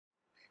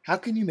How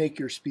can you make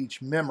your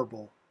speech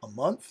memorable a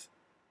month,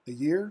 a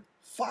year,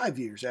 5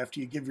 years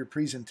after you give your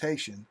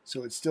presentation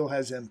so it still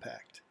has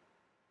impact?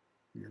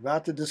 You're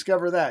about to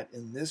discover that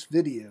in this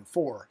video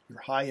for your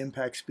High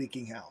Impact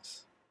Speaking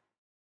House.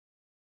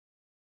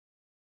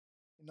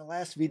 In the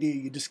last video,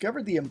 you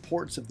discovered the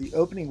importance of the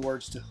opening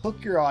words to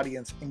hook your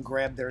audience and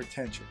grab their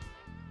attention.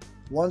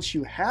 Once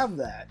you have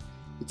that,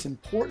 it's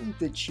important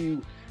that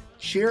you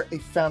share a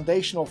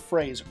foundational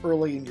phrase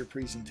early in your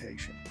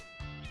presentation.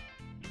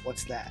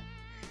 What's that?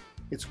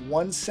 It's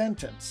one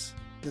sentence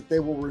that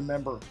they will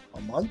remember a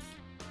month,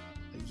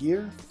 a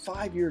year,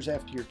 5 years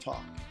after your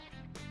talk.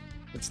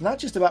 It's not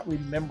just about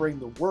remembering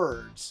the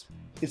words,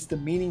 it's the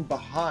meaning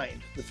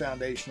behind the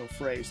foundational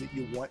phrase that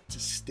you want to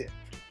stick.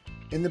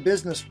 In the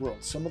business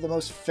world, some of the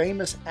most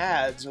famous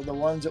ads are the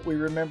ones that we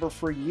remember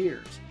for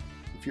years.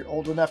 If you're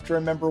old enough to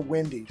remember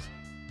Wendy's,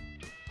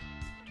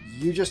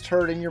 you just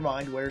heard in your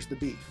mind, "Where's the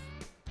beef?"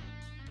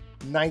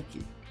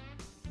 Nike,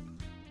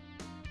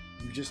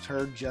 you just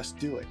heard, "Just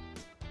do it."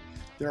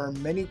 There are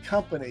many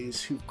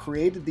companies who've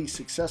created these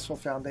successful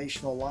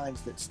foundational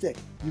lines that stick.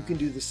 You can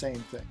do the same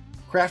thing.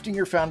 Crafting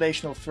your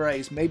foundational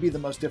phrase may be the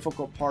most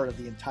difficult part of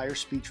the entire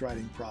speech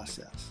writing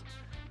process.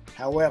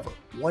 However,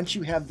 once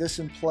you have this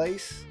in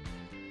place,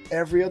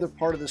 every other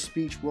part of the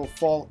speech will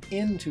fall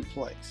into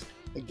place.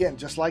 Again,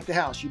 just like the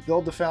house, you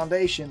build the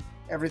foundation,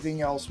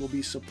 everything else will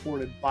be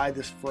supported by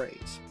this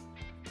phrase.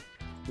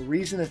 The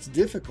reason it's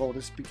difficult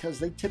is because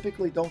they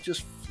typically don't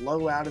just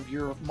flow out of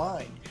your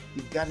mind.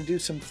 You've got to do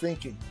some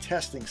thinking,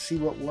 testing, see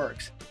what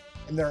works.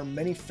 And there are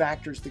many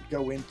factors that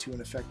go into an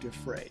effective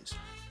phrase.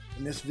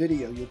 In this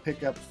video, you'll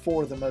pick up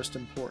 4 of the most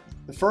important.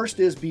 The first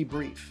is be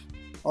brief.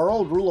 Our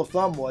old rule of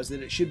thumb was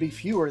that it should be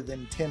fewer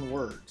than 10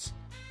 words.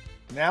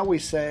 Now we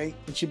say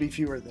it should be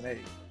fewer than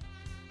 8.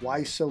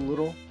 Why so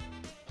little?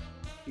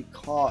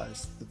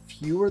 Because the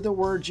fewer the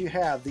words you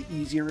have, the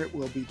easier it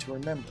will be to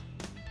remember.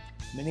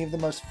 Many of the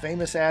most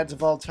famous ads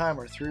of all time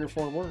are 3 or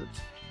 4 words.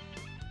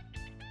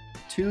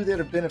 2 that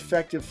have been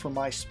effective for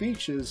my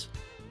speeches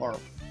are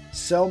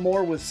sell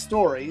more with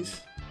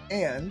stories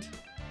and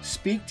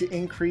speak to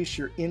increase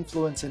your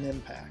influence and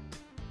impact.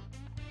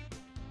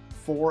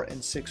 4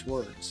 and 6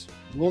 words.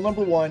 Rule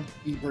number 1,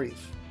 be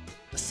brief.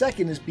 The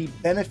second is be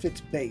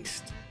benefits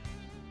based.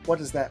 What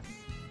does that mean?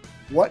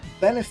 What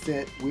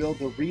benefit will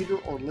the reader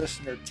or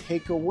listener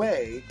take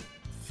away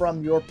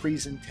from your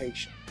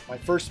presentation? My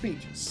first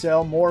speech,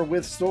 sell more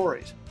with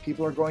stories.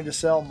 People are going to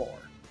sell more.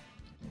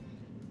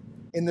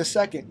 In the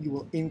second, you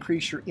will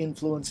increase your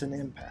influence and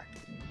impact.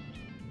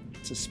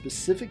 It's a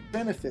specific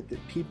benefit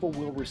that people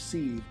will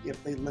receive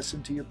if they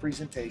listen to your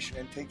presentation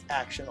and take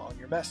action on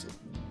your message.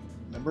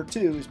 Number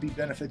 2 is be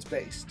benefits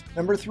based.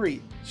 Number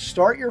 3,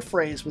 start your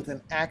phrase with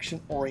an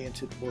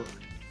action-oriented word.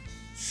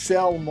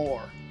 Sell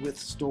more with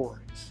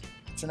stories.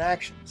 It's an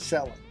action,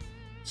 selling.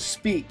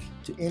 Speak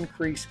to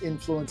increase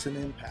influence and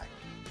impact.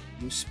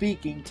 Use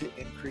speaking to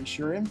increase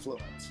your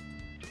influence.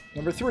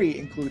 Number 3,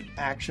 include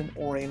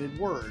action-oriented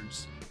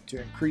words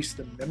to increase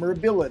the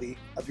memorability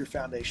of your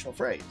foundational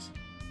phrase.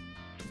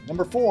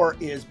 Number 4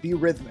 is be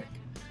rhythmic.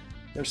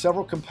 There are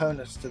several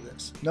components to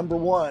this. Number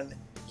 1,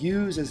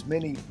 use as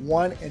many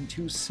 1- and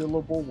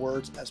 2-syllable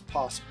words as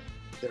possible.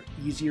 They're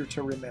easier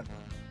to remember.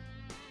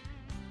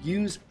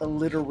 Use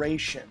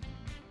alliteration.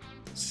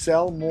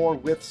 Sell more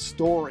with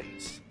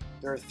stories.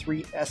 There are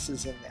 3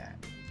 S's in that.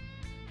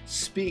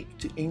 Speak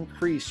to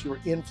increase your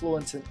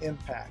influence and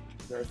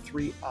impact. There are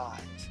 3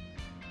 I's.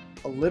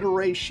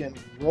 Alliteration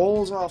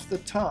rolls off the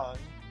tongue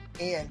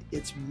and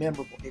it's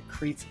memorable. It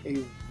creates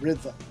a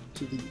rhythm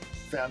to the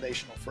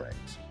foundational phrase.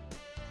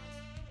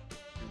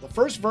 The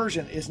first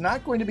version is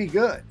not going to be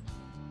good.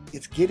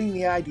 It's getting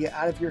the idea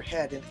out of your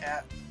head and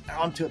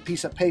onto a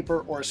piece of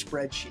paper or a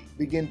spreadsheet.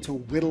 Begin to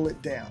whittle it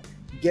down.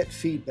 Get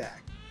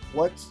feedback.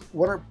 What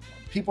are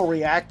people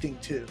reacting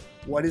to?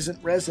 What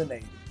isn't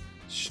resonating?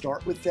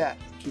 Start with that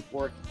and keep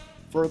working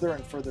further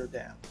and further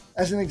down.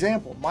 As an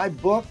example, my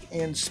book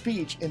and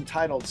speech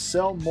entitled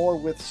Sell More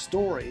with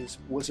Stories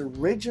was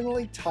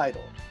originally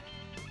titled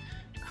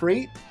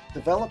Create,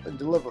 Develop, and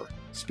Deliver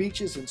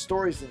Speeches and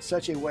Stories in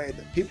Such a Way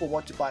That People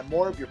Want to Buy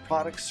More of Your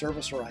Product,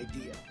 Service, or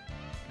Idea.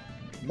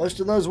 Most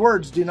of those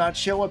words do not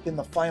show up in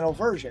the final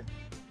version.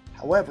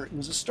 However, it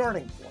was a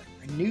starting point.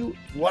 I knew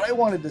what I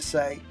wanted to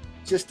say,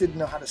 just didn't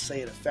know how to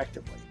say it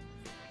effectively.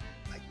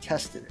 I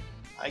tested it.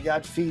 I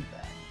got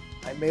feedback.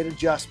 I made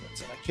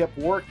adjustments, and I kept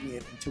working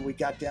it until we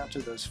got down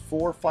to those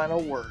 4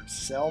 final words,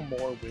 sell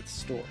more with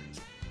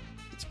stories.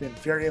 It's been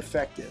very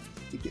effective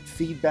to get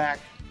feedback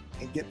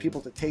and get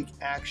people to take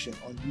action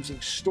on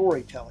using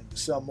storytelling to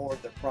sell more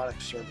of their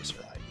product, service,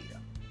 or idea.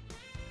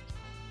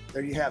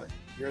 There you have it,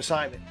 your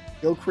assignment.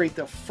 Go create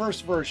the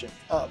first version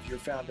of your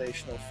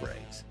foundational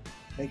phrase.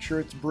 Make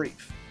sure it's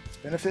brief, it's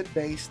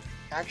benefit-based,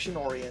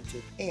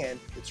 action-oriented, and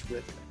it's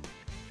rhythmic.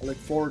 I look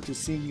forward to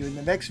seeing you in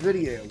the next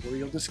video where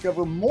you'll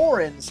discover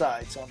more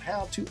insights on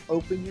how to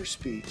open your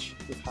speech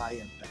with high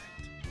impact.